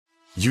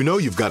You know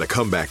you've got a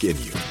comeback in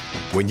you.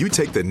 When you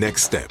take the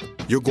next step,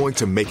 you're going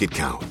to make it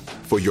count.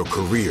 For your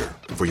career,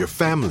 for your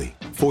family,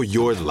 for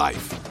your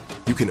life.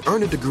 You can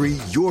earn a degree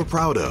you're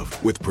proud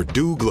of with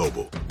Purdue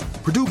Global.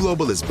 Purdue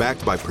Global is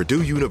backed by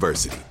Purdue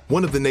University,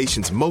 one of the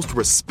nation's most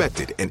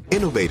respected and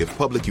innovative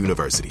public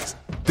universities.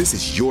 This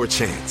is your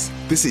chance.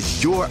 This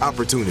is your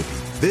opportunity.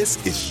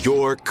 This is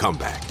your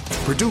comeback.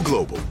 Purdue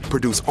Global,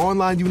 Purdue's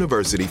online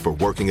university for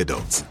working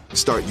adults.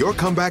 Start your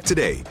comeback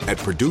today at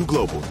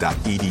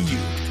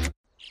purdueglobal.edu.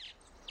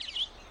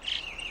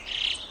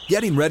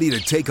 Getting ready to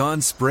take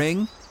on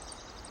spring?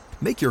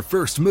 Make your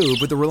first move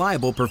with the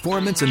reliable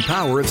performance and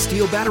power of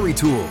Steel battery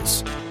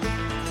tools.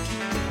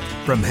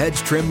 From hedge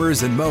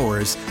trimmers and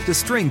mowers to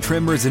string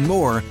trimmers and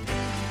more,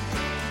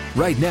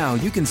 right now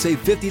you can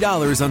save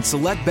 $50 on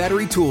select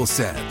battery tool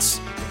sets.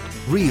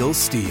 Real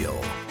Steel.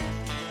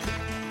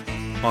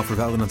 Offer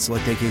valid on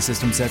select AK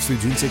system sets through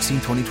June 16,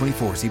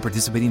 2024. See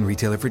participating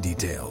retailer for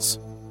details.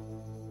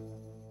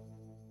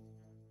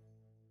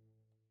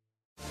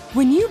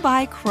 When you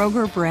buy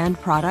Kroger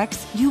brand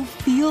products, you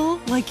feel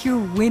like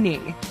you're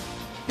winning.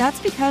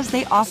 That's because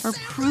they offer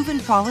proven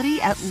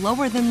quality at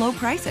lower than low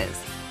prices.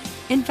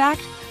 In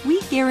fact, we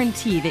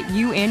guarantee that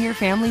you and your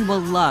family will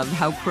love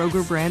how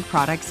Kroger brand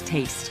products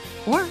taste,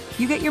 or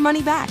you get your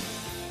money back.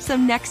 So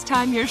next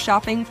time you're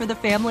shopping for the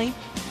family,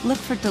 look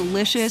for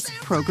delicious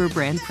Kroger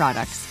brand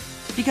products,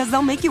 because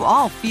they'll make you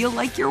all feel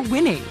like you're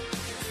winning.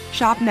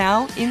 Shop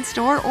now,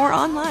 in-store, or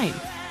online.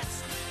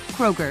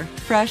 Kroger,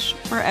 fresh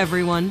for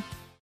everyone.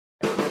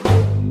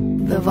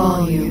 The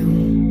volume.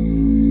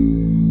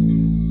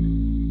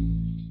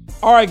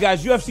 All right,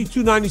 guys, UFC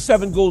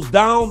 297 goes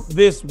down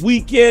this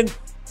weekend,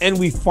 and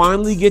we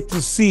finally get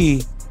to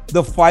see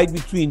the fight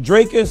between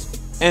Dricus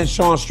and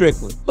Sean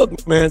Strickland.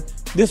 Look, man,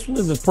 this one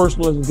is as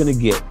personal as it's going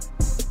to get.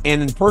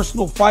 And in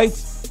personal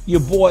fights,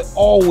 your boy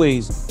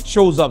always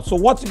shows up. So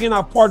once again,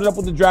 I've partnered up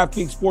with the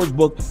DraftKings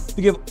Sportsbook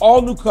to give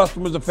all new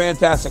customers a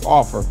fantastic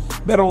offer.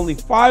 Bet only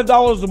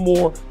 $5 or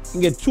more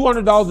and get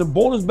 $200 in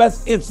bonus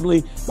bets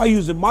instantly by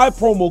using my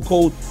promo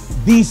code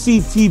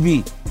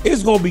DCTV.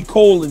 It's going to be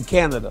cold in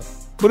Canada,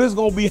 but it's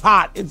going to be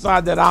hot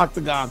inside that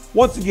octagon.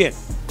 Once again,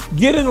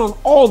 get in on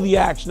all the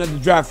action at the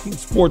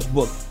DraftKings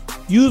Sportsbook.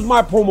 Use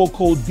my promo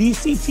code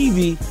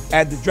DCTV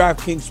at the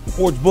DraftKings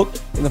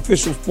Sportsbook, an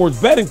official sports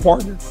betting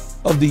partner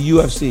of the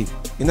UFC.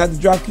 And at the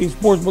DraftKings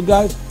Sportsbook,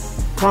 guys,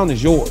 crown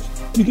is yours.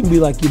 You can be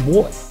like your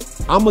boy.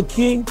 I'm a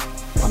king.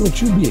 Why don't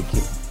you be a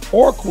king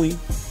or a queen?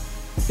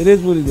 It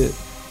is what it is.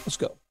 Let's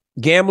go.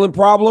 Gambling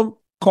problem?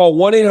 Call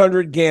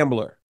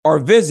 1-800-GAMBLER or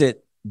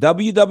visit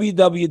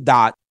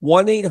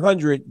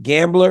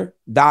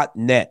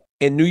www.1800gambler.net.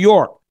 In New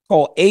York,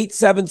 call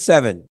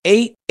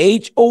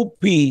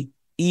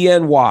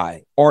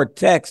 877-8-HOPENY or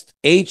text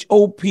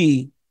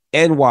HOPNY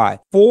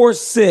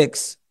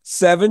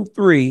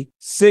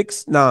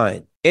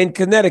 467369. In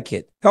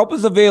Connecticut, help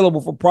is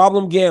available for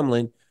problem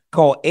gambling.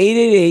 Call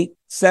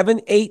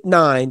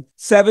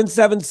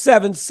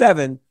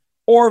 888-789-7777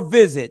 or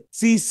visit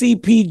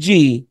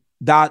ccpg.org.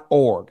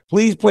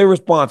 Please play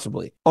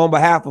responsibly. On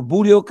behalf of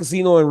Boot Hill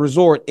Casino and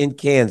Resort in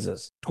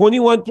Kansas.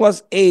 21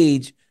 plus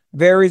age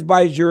varies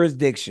by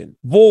jurisdiction.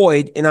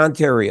 Void in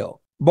Ontario.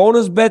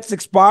 Bonus bets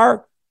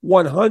expire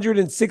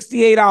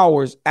 168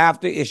 hours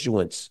after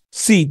issuance.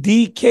 See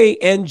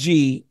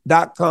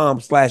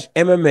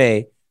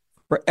dkng.com/MMA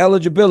for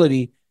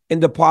eligibility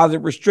and deposit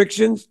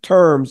restrictions,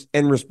 terms,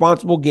 and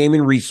responsible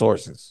gaming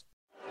resources.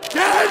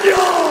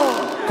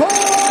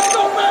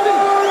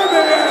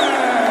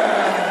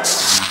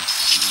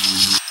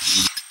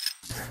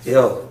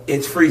 Yo,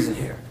 it's freezing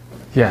here.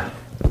 Yeah.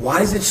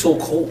 Why is it so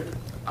cold?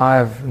 I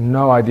have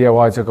no idea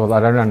why it's so cold. I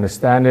don't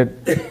understand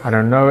it. I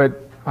don't know it.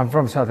 I'm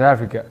from South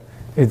Africa.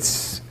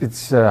 It's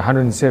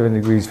 107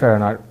 degrees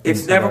Fahrenheit.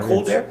 It's never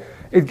cold there?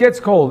 It gets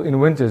cold in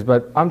winters,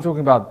 but I'm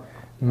talking about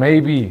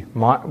maybe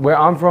where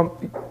I'm from.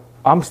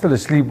 I'm still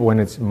asleep when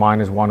it's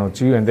 -1 or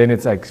 2, and then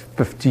it's like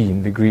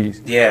 15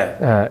 degrees.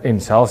 Yeah. In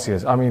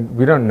Celsius. I mean,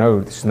 we don't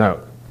know the snow.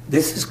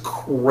 This is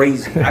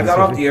crazy. I got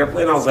off the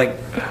airplane. I was like,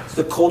 it's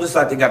the coldest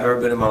I think I've ever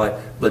been in my life.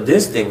 But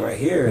this thing right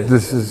here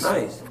is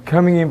nice.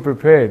 Coming in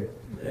prepared.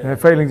 Yeah.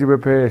 Failing to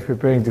prepare is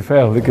preparing to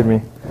fail. Look at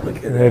me.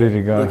 Look at ready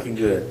to go. Looking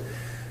good.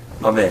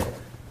 My man.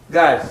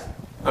 Guys,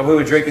 I'm here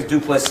with Dricus du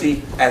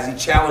Plessis as he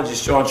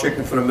challenges Sean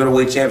Strickland for the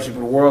middleweight championship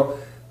of the world.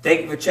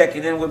 Thank you for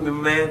checking in with me,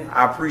 man.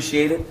 I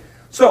appreciate it.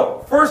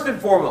 So, first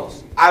and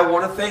foremost, I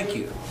want to thank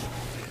you.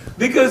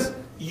 Because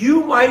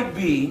you might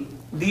be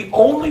the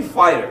only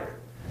fighter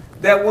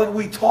that when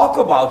we talk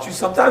about you,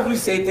 sometimes we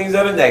say things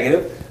that are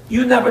negative,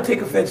 you never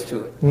take offense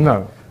to it.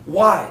 No.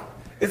 Why?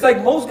 It's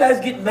like most guys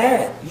get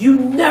mad. You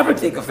never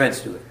take offense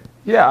to it.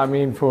 Yeah, I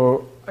mean,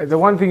 for the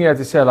one thing you have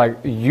to say, like,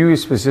 you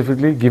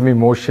specifically give me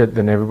more shit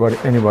than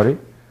anybody.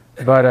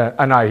 But,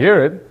 and I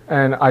hear it,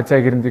 and I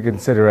take it into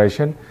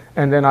consideration,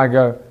 and then I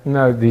go,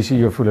 no, DC,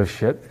 you're full of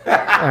shit.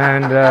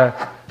 And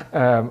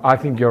I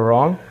think you're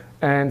wrong.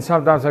 And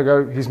sometimes I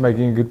go, he's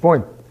making a good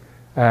point.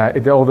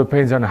 It all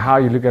depends on how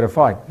you look at a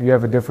fight. You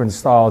have a different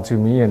style to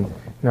me, and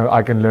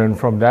I can learn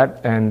from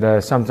that,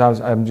 and sometimes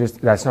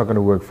that's not going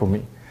to work for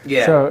me.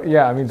 Yeah. So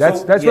yeah, I mean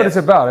that's what it's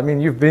about. I mean,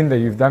 you've been there,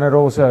 you've done it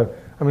also.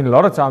 I mean, a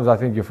lot of times I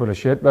think you're full of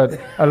shit, but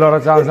a lot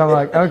of times I'm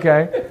like,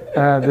 okay,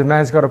 the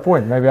man's got a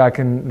point. Maybe I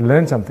can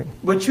learn something.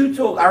 But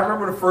I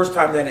remember the first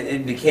time that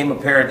it became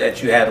apparent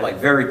that you had like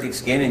very thick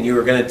skin and you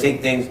were going to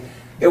take things.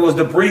 It was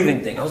the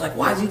breathing thing. I was like,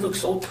 why does he look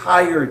so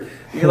tired?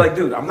 And you're like,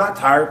 dude, I'm not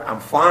tired.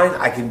 I'm fine.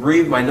 I can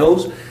breathe my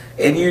nose.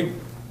 And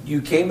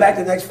you came back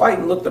the next fight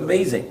and looked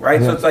amazing, right?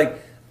 Yeah. So it's like,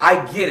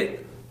 I get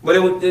it. But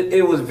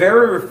it was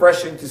very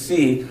refreshing to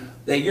see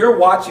that you're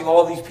watching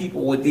all these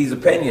people with these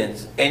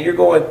opinions and you're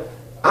going,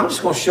 I'm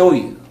just going to show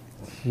you.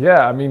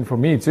 Yeah, I mean, for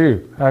me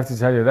too, I have to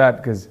tell you that,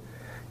 because,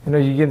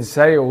 you can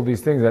say all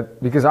these things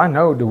because I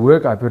know the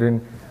work I put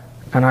in,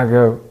 and I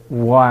go,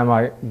 why am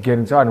I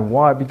getting tired? And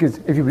why? Because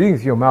if you're breathing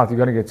through your mouth, you're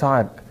going to get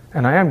tired.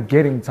 And I am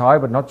getting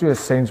tired, but not to a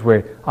sense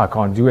where I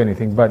can't do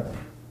anything. But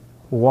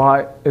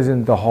why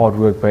isn't the hard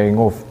work paying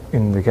off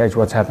in the cage?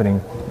 What's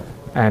happening?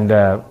 And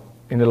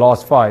in the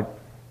last fight,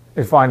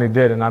 it finally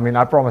did. And I mean,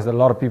 I promised a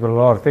lot of people a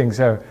lot of things.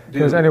 So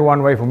there's only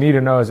one way for me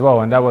to know as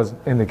well, and that was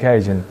in the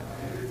cage. And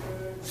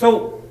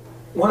so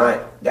when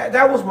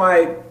that was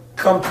my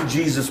come to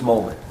Jesus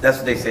moment. That's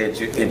what they say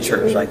in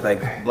church,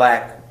 like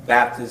Black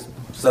Baptist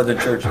Southern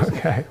churches.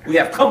 Okay. We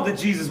have come to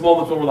Jesus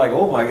moments when we're like,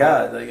 oh my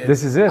God,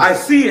 this is it. I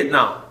see it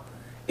now.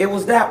 It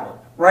was that one,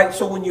 right?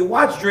 So when you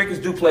watch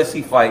Dricus do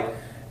Plessis fight,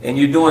 and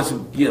you're doing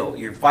some,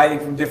 you're fighting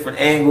from different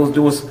angles,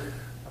 doing some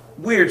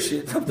weird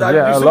shit. Sometimes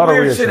you do some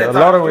weird shit at times, a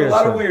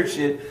lot of weird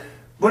shit,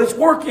 but it's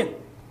working,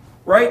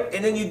 right?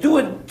 And then you do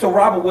it to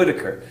Robert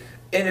Whitaker.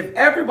 And if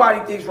everybody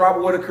thinks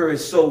Robert Whitaker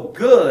is so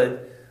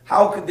good,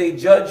 how could they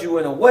judge you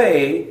in a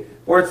way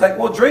where it's like,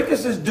 well,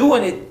 Dricus is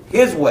doing it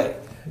his way.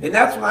 And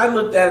that's when I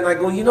looked at it and I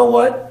go, you know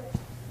what?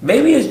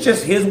 Maybe it's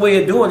just his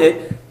way of doing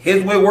it.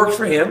 His way works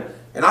for him.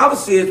 And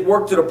obviously it's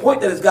worked to the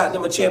point that it's gotten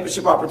him a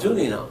championship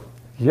opportunity now.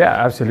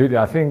 Yeah, absolutely.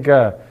 I think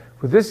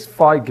with this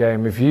fight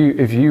game, if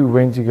you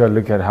went to go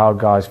look at how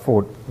guys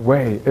fought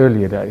way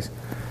earlier days,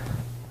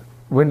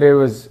 when there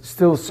was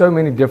still so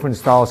many different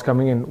styles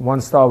coming in,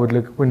 one style would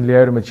look, when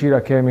Lyoto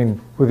Machida came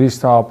in with his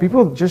style,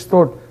 people just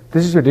thought,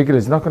 this is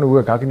ridiculous, it's not going to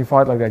work. How can you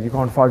fight like that? You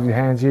can't fight with your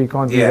hands here, you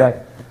can't do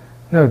that.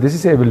 No, this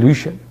is the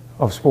evolution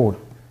of sport.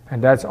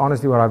 And that's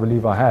honestly what I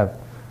believe I have.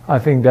 I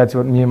think that's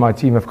what me and my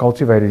team have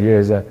cultivated here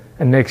is a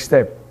next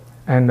step.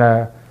 And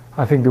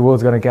I think the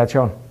world's going to catch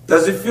on.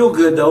 Does it feel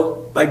good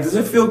though? Like, does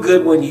it feel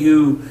good when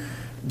you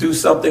do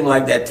something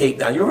like that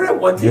takedown? You remember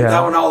that one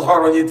takedown when I was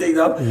hard on your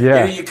takedown? Yeah.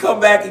 And then you come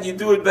back and you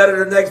do it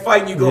better the next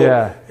fight and you go,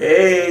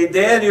 hey,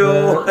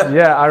 Daniel.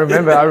 Yeah, I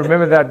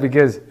remember that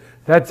because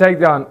that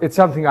takedown, it's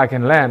something I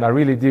can land. I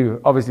really do.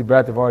 Obviously,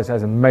 Brad Tavares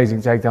has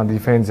amazing takedown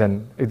defense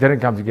and it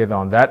didn't come together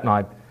on that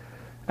night.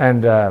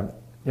 And,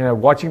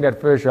 watching that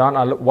first round,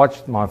 I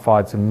watched my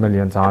fights a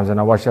million times, and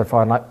I watched that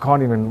fight, and I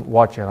can't even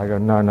watch it. I go,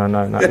 no.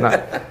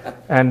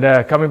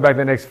 And coming back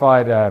the next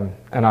fight,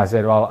 and I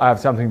said, well, I have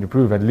something to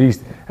prove. At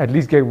least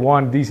get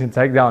one decent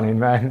takedown in,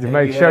 man, to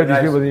make show these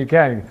people that you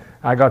can.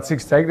 I got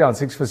 6 takedowns,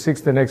 6 for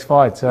 6 the next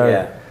fight.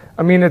 So,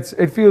 I mean,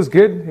 it feels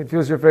good. It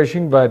feels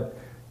refreshing, but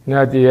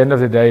at the end of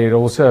the day,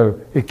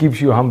 it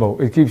keeps you humble.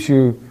 It keeps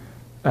you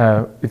in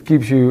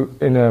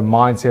a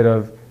mindset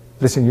of,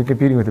 listen, you're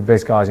competing with the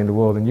best guys in the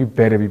world, and you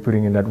better be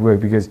putting in that work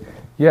because,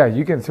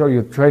 you can throw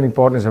your training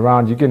partners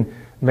around. You can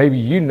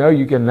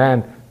you can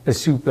land a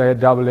super leg,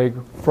 double leg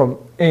from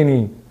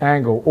any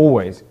angle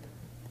always,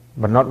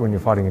 but not when you're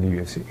fighting in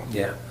the UFC.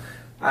 Yeah,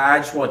 I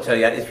just want to tell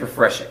you, it's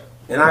refreshing,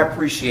 and I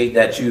appreciate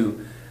that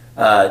you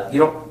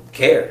don't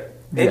care,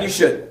 and you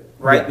shouldn't,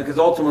 right? Because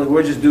ultimately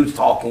we're just dudes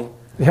talking.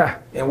 Yeah.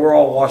 And we're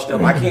all washed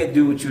up. I can't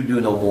do what you do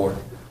no more,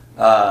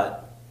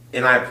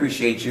 and I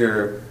appreciate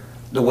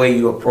the way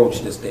you approach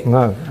this thing.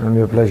 No, it's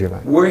your pleasure,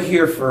 man. We're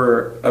here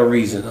for a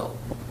reason, though.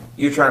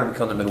 You're trying to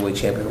become the middleweight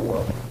champion of the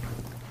world.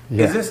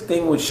 Yeah. Is this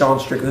thing with Sean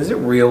Strickland, is it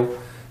real?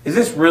 Is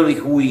this really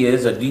who he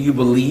is, or do you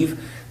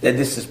believe that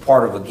this is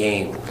part of a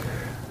game?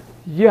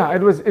 Yeah,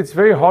 it's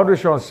very hard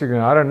with Sean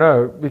Strickland. I don't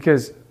know,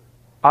 because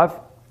I've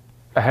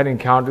had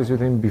encounters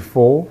with him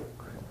before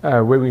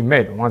where we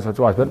met once or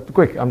twice. But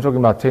quick, I'm talking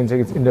about 10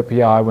 seconds in the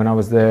PI when I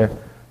was there.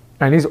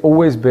 And he's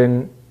always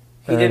been...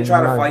 He didn't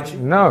try to fight you?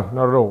 No,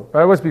 not at all.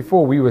 It was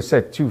before we were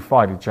set to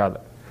fight each other.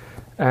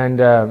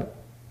 And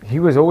he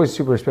was always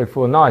super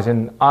respectful and nice,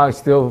 and I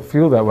still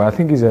feel that way. I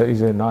think he's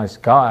a nice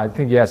guy. I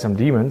think he has some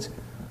demons.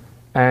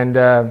 And,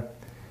 I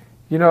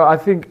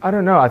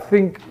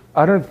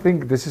don't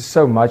think this is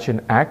so much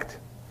an act.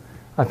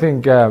 I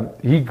think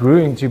he grew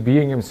into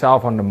being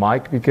himself on the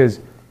mic because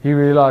he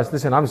realized,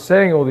 listen, I'm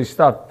saying all this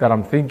stuff that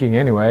I'm thinking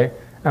anyway,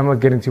 I'm not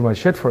getting too much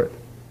shit for it.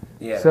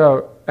 Yeah.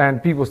 So,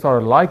 and people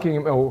started liking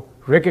him or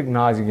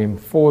recognizing him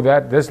for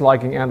that,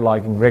 disliking and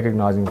liking,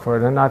 recognizing for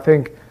it. And I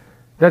think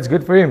that's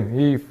good for him.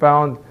 He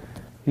found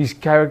his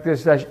character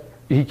that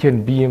he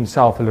can be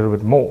himself a little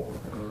bit more.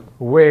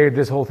 Where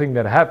this whole thing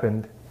that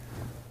happened,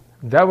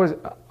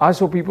 I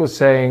saw people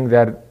saying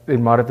that it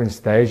might have been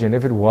staged, and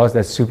if it was,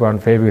 that's super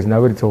unfair because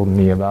nobody told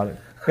me about it.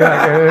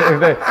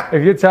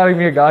 If you're telling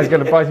me a guy's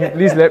going to punch me,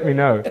 please let me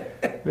know.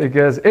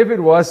 Because if it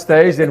was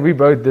staged, then we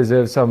both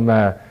deserve some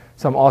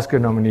Oscar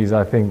nominees,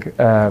 I think.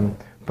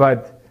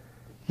 But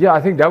yeah,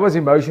 I think that was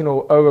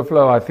emotional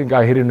overflow. I think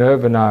I hit a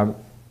nerve, and I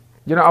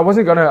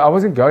wasn't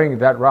going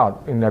that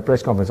route in that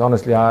press conference.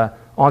 Honestly, I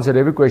answered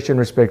every question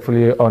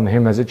respectfully on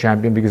him as a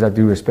champion because I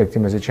do respect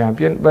him as a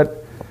champion.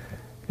 But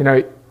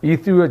he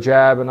threw a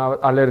jab and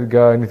I let it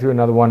go, and he threw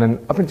another one, and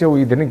up until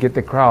we didn't get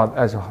the crowd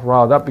as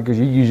riled up because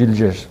he usually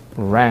just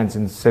rants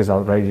and says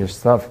outrageous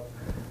stuff.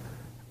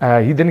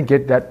 He didn't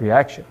get that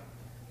reaction,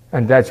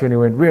 and that's when he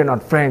went, "We're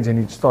not friends," and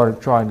he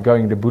started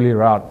going the bully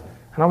route.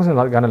 And I wasn't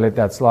going to let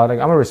that slide. Like,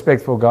 I'm a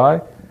respectful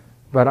guy,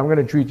 but I'm going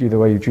to treat you the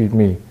way you treat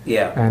me.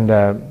 Yeah. And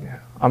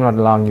I'm not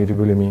allowing you to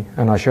bully me.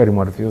 And I showed him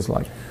what it feels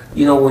like.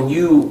 When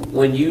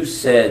you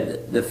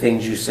said the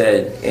things you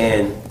said,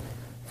 and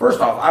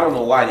first off, I don't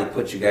know why they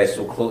put you guys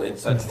so close in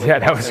such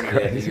that was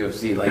crazy. The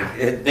UFC.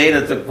 Like,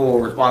 Dana took full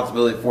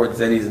responsibility for it and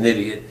said he's an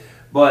idiot.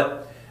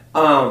 But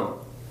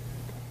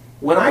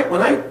when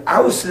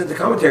I was sitting at the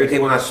commentary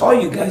table and I saw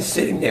you guys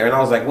sitting there, and I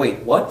was like, wait,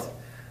 what?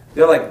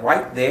 They're like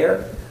right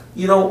there.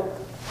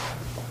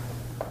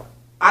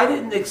 I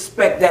didn't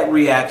expect that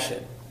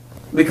reaction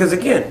because,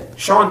 again,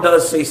 Sean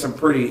does say some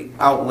pretty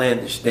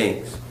outlandish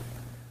things.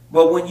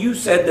 But when you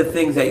said the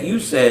things that you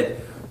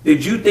said,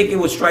 did you think it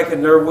would strike a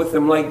nerve with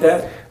him like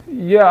that?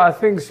 Yeah, I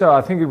think so.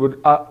 I think it would.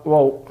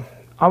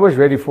 I was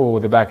ready for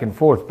the back and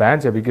forth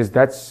banter because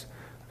that's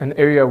an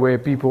area where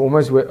people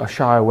almost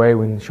shy away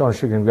when Sean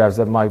Strickland grabs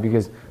that mic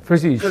because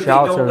firstly he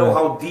shouts. They don't know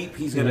how deep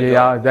he's going to go.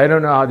 Yeah, they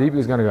don't know how deep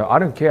he's going to go. I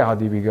don't care how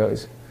deep he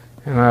goes.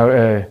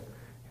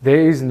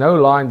 There is no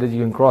line that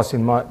you can cross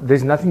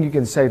there's nothing you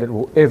can say that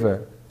will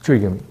ever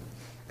trigger me.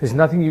 There's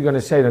nothing you're going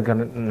to say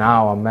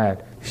now I'm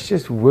mad. It's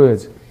just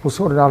words. We'll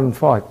sort it out and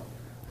fight.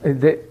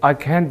 I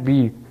can't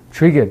be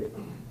triggered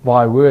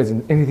by words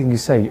and anything you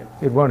say.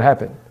 It won't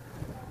happen.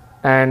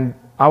 And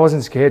I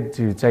wasn't scared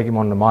to take him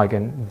on the mic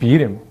and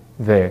beat him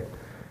there.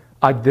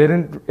 I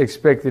didn't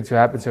expect it to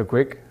happen so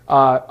quick.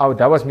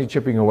 That was me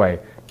chipping away,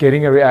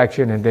 getting a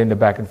reaction, and then the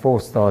back and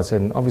forth starts.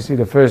 And obviously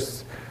the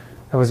first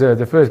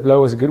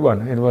blow was a good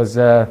one. It was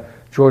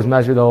George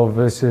Masvidal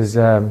versus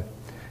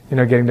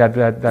getting that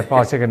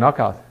 5-second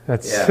knockout.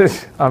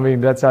 That's I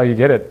mean, that's how you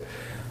get it.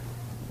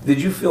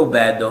 Did you feel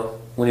bad though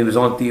when he was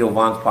on Theo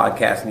Von's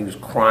podcast and he was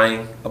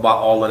crying about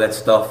all of that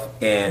stuff?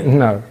 And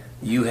no,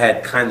 you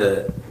had kind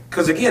of,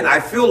 because again, I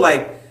feel,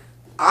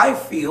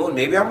 and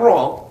maybe I'm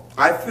wrong,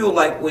 I feel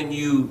like when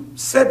you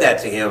said that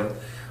to him,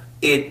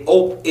 it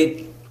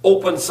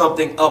opened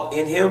something up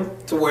in him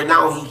to where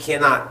now he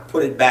cannot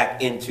put it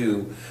back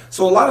into.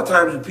 So a lot of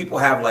times when people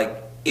have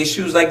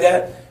issues like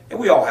that, and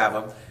we all have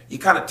them, you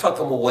kind of tuck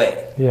them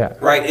away. Yeah.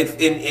 Right?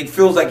 It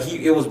feels like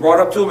it was brought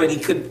up to him and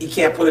he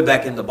can't put it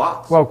back in the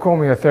box. Well, call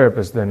me a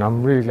therapist then.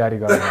 I'm really glad he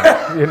got it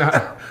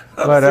out.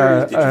 But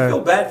did you feel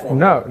bad for him?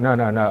 No.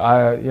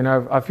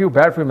 I feel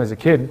bad for him as a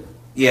kid.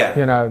 Yeah.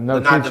 No,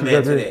 but not the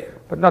man today.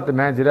 But not the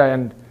man today.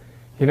 And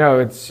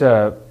it's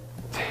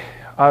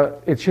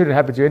it shouldn't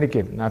happen to any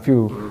kid. And I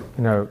feel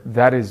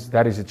that is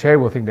a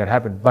terrible thing that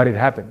happened, but it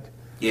happened.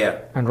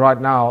 Yeah. And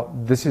right now,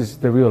 this is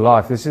the real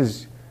life. This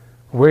is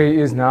where he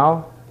is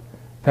now.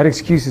 That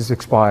excuse is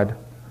expired.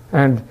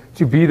 And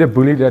to be the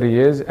bully that he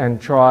is and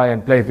try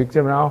and play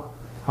victim now,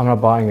 I'm not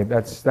buying it.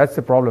 That's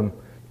the problem.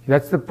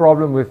 That's the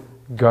problem with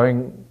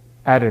going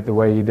at it the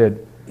way he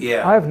did.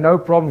 Yeah. I have no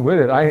problem with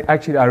it.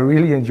 I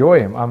really enjoy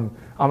him.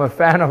 I'm a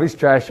fan of his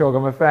trash talk.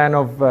 I'm a fan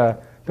of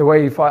the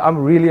way he fights. I'm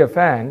really a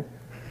fan.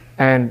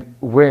 And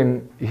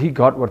when he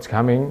got what's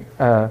coming,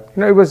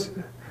 it was.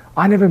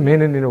 I never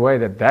meant it in a way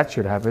that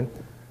should happen,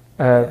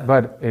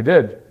 but it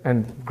did,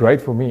 and great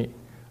for me.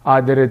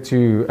 I did it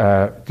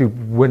to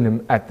win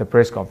him at the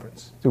press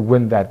conference, to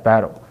win that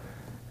battle.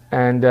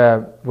 And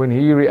when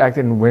he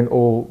reacted and went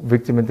all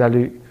victim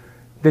mentality,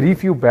 did he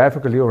feel bad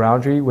for Khalil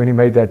Roundtree when he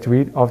made that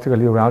tweet after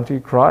Khalil Roundtree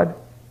cried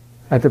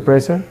at the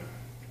presser?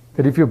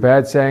 Did he feel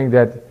bad saying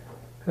that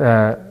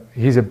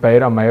he's a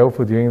beta male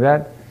for doing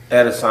that?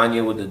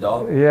 Adesanya with the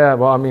dog? Yeah,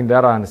 well, I mean,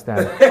 that I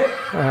understand.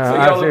 So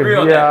y'all agree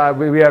on that?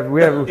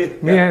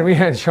 Yeah, me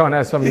and Sean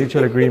have some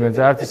mutual agreements.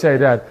 I have to say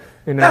that.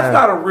 That's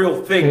not a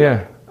real thing.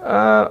 Yeah.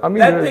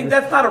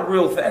 That's not a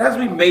real thing. It has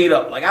to be made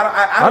up.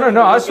 I don't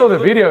know. I saw the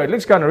video. It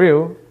looks kind of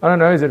real. I don't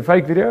know. Is it a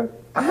fake video?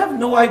 I have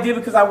no idea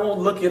because I won't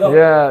look it up.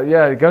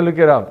 Yeah. Go look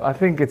it up. I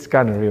think it's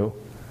kind of real.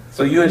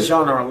 So you and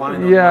Sean are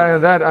aligned. Yeah,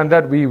 and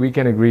that we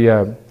can agree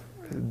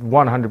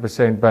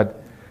 100%.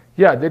 But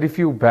yeah, did he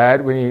feel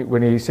bad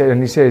when he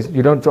says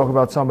you don't talk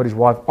about somebody's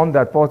wife on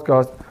that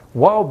podcast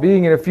while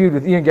being in a feud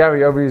with Ian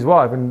Gary over his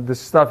wife and the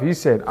stuff he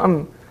said?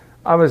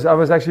 I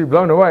was actually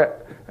blown away.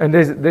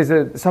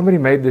 And somebody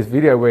made this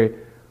video where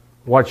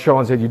what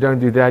Sean said, you don't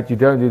do that, you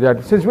don't do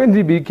that. Since when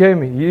he became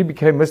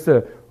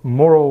Mr.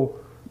 Moral,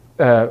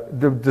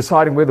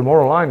 deciding where the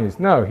moral line is?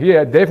 No, he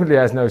definitely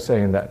has no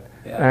say in that.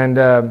 Yeah. And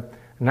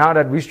now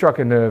that we struck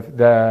a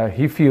nerve,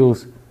 he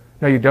feels,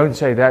 no, you don't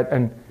say that.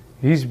 And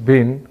he's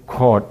been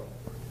caught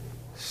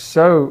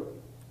so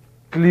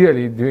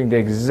clearly doing the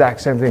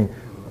exact same thing.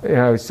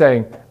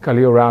 saying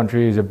Khalil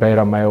Roundtree is a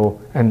beta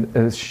male and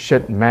a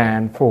shit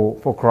man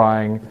for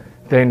crying,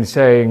 then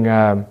saying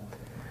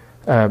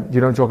you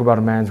don't talk about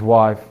a man's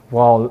wife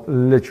while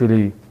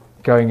literally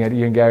going at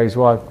Ian Gary's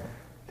wife.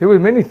 There were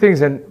many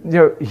things, and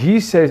he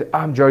says,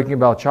 I'm joking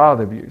about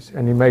child abuse,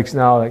 and he makes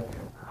now like,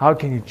 how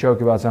can you joke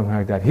about something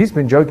like that? He's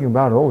been joking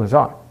about it all the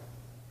time.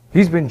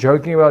 He's been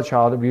joking about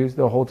child abuse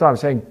the whole time,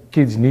 saying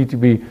kids need to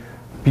be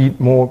beat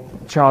more,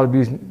 child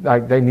abuse,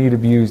 like they need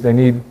abuse, they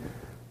need...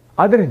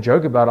 I didn't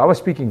joke about it, I was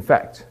speaking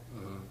facts.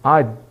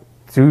 I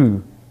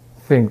do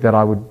think that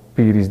I would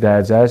beat his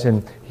dad's ass,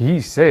 and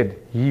he said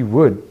he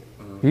would.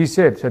 He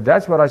said, so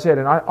that's what I said,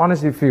 and I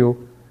honestly feel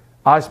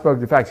I spoke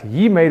the facts.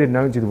 He made it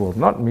known to the world,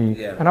 not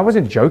me, and I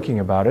wasn't joking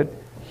about it.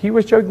 He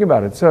was joking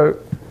about it. So,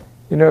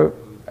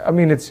 I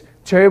mean, it's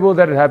terrible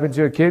that it happened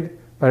to a kid,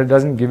 but it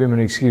doesn't give him an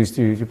excuse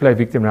to play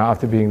victim now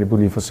after being the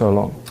bully for so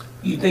long.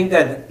 You think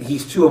that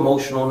he's too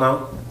emotional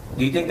now?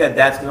 Do you think that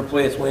that's going to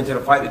play its way into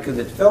the fight? Because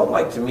it felt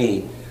like to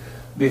me,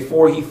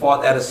 before he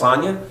fought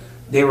Adesanya,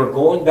 they were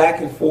going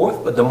back and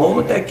forth, but the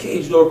moment that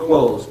cage door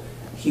closed,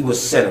 he was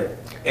centered,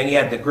 and he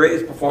had the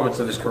greatest performance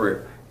of his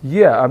career.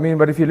 Yeah, I mean,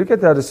 but if you look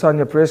at the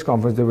Adesanya press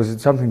conference, there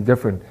was something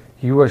different.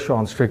 He was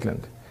Sean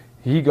Strickland.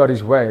 He got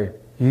his way.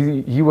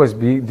 He was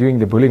doing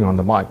the bullying on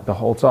the mic the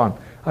whole time.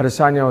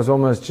 Adesanya was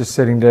almost just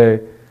sitting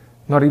there,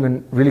 not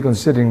even really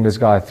considering this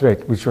guy a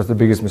threat, which was the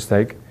biggest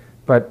mistake.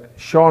 But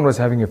Sean was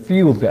having a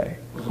field day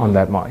on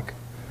that mic.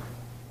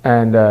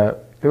 And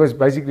there was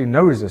basically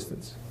no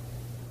resistance.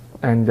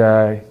 And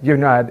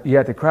he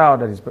had the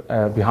crowd that is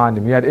behind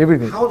him. He had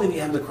everything. How did he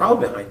have the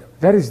crowd behind him?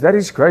 That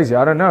is crazy.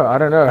 I don't know.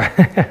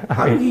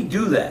 How did he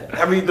do that?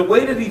 I mean, the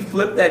way that he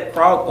flipped that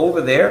crowd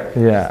over there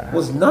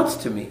was nuts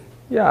to me.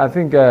 Yeah, I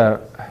think, I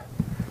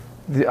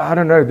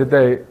don't know, did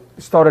they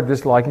started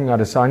disliking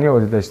Adesanya or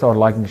did they start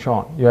liking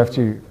Sean? You have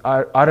to,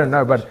 I don't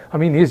know. But, I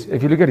mean,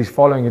 if you look at his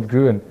following, it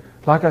grew. And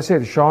like I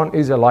said, Sean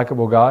is a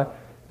likable guy.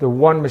 The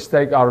one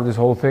mistake out of this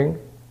whole thing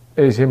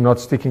is him not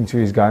sticking to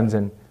his guns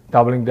and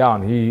doubling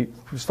down. He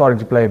starting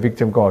to play a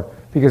victim card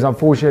because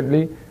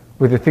unfortunately,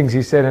 with the things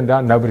he said and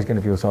done, nobody's going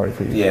to feel sorry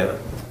for you. Yeah.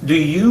 Do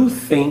you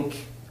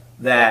think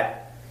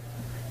that?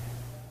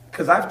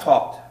 Because I've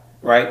talked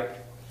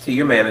to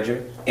your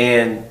manager,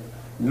 and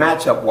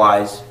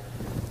matchup-wise,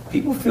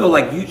 people feel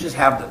like you just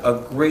have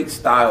a great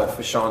style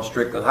for Sean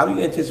Strickland. How do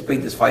you anticipate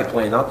this fight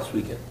playing out this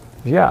weekend?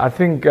 Yeah, I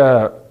think.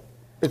 But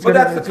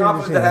that's the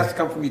confidence that has to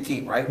come from your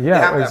team, right?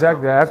 Yeah,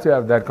 exactly. I have to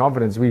have that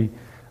confidence.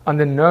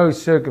 Under no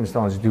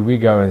circumstance do we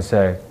go and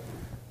say,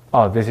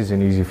 oh, this is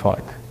an easy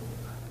fight.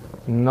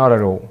 Not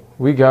at all.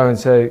 We go and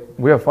say,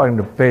 we are fighting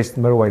the best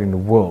middleweight in the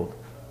world.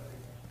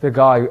 The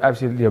guy who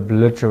absolutely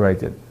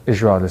obliterated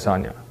Israel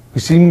Adesanya, who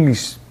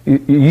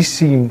he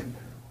seemed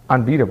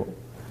unbeatable.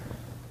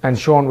 And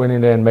Sean went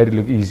in there and made it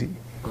look easy.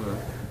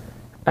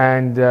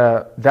 And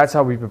that's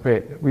how we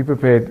prepared. We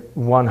prepared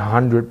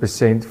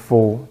 100%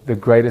 for the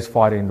greatest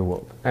fighter in the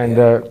world. And,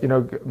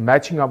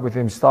 matching up with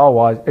him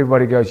style-wise,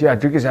 everybody goes, yeah,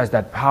 Dricus has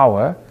that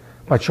power,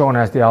 but Sean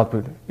has the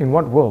output. In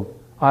what world?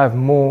 I have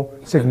more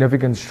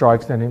significant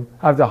strikes than him.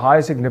 I have the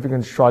highest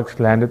significant strikes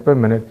landed per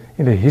minute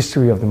in the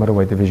history of the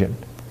middleweight division.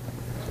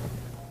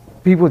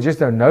 People just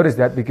don't notice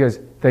that because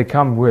they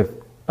come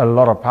with a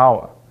lot of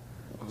power.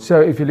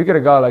 So if you look at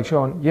a guy like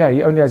Sean, yeah,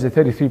 he only has a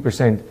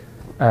 33%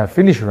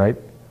 finish rate,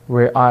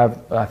 where I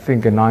have, I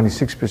think, a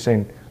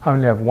 96%. I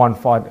only have one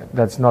fight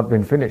that's not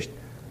been finished.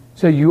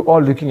 So you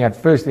are looking at,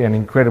 firstly, an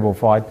incredible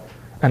fight,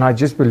 and I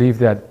just believe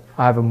that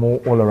I have a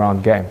more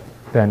all-around game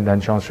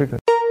than Sean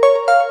Strickland.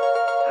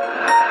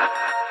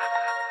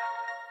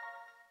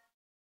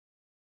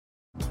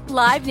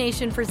 Live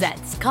Nation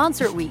presents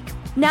Concert Week.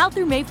 Now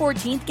through May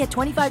 14th, get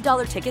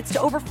 $25 tickets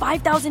to over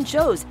 5,000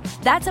 shows.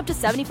 That's up to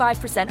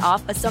 75%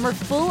 off a summer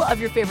full of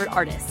your favorite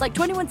artists like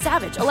 21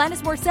 Savage,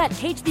 Alanis Morissette,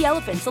 Cage the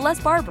Elephant,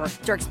 Celeste Barber,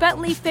 Dierks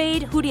Bentley,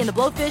 Fade, Hootie and the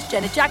Blowfish,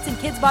 Janet Jackson,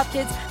 Kidz Bop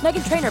Kids,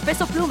 Meghan Trainor,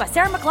 Peso Pluma,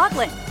 Sarah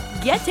McLachlan.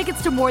 Get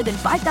tickets to more than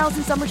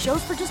 5,000 summer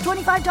shows for just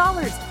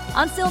 $25.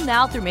 Until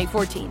now through May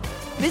 14th.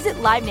 Visit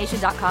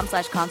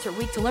LiveNation.com/Concert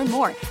Week to learn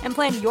more and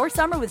plan your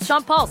summer with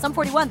Sean Paul, Sum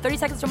 41, 30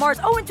 Seconds to Mars,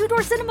 and Two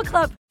Door Cinema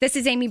Club. This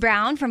is Amy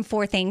Brown from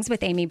 4 Things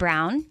with Amy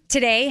Brown.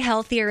 Today,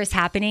 healthier is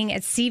happening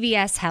at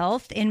CVS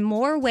Health in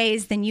more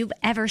ways than you've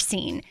ever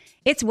seen.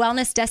 It's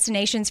wellness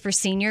destinations for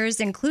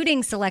seniors,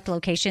 including select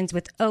locations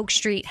with Oak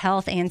Street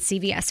Health and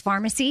CVS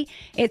Pharmacy.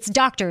 It's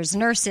doctors,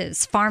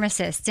 nurses,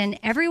 pharmacists, and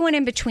everyone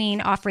in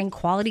between offering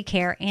quality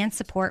care and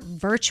support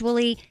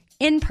virtually,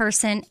 in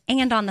person,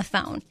 and on the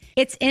phone.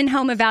 It's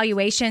in-home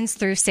evaluations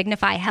through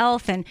Signify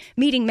Health and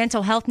meeting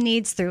mental health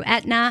needs through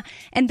Aetna.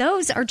 And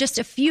those are just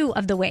a few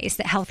of the ways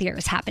that healthier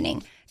is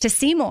happening. To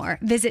see more,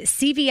 visit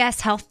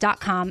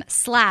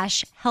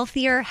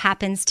cvshealth.com/healthier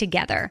happens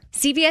together.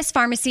 CVS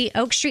Pharmacy,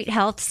 Oak Street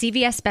Health,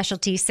 CVS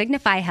Specialty,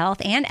 Signify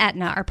Health, and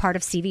Aetna are part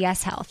of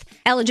CVS Health.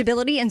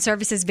 Eligibility and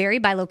services vary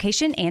by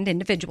location and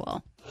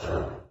individual.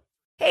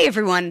 Hey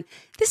everyone,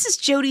 this is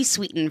Jodie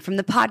Sweetin from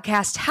the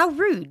podcast How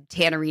Rude,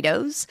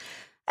 Tanneritos.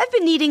 I've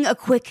been needing a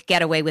quick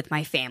getaway with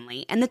my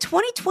family, and the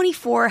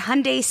 2024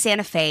 Hyundai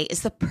Santa Fe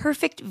is the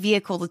perfect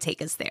vehicle to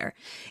take us there.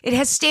 It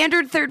has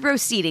standard third-row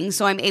seating,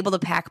 so I'm able to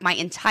pack my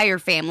entire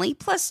family,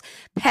 plus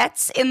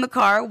pets, in the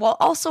car, while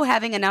also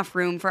having enough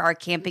room for our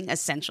camping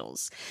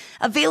essentials.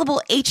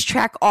 Available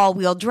H-Track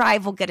all-wheel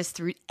drive will get us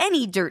through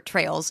any dirt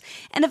trails,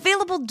 and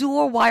available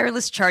dual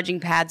wireless charging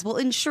pads will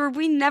ensure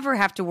we never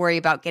have to worry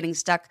about getting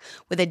stuck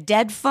with a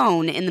dead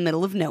phone in the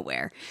middle of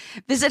nowhere.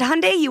 Visit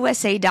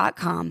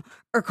HyundaiUSA.com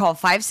or call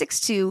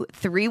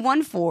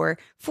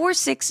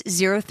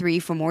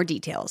 562-314-4603 for more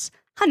details.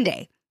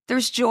 Hyundai,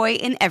 there's joy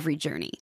in every journey.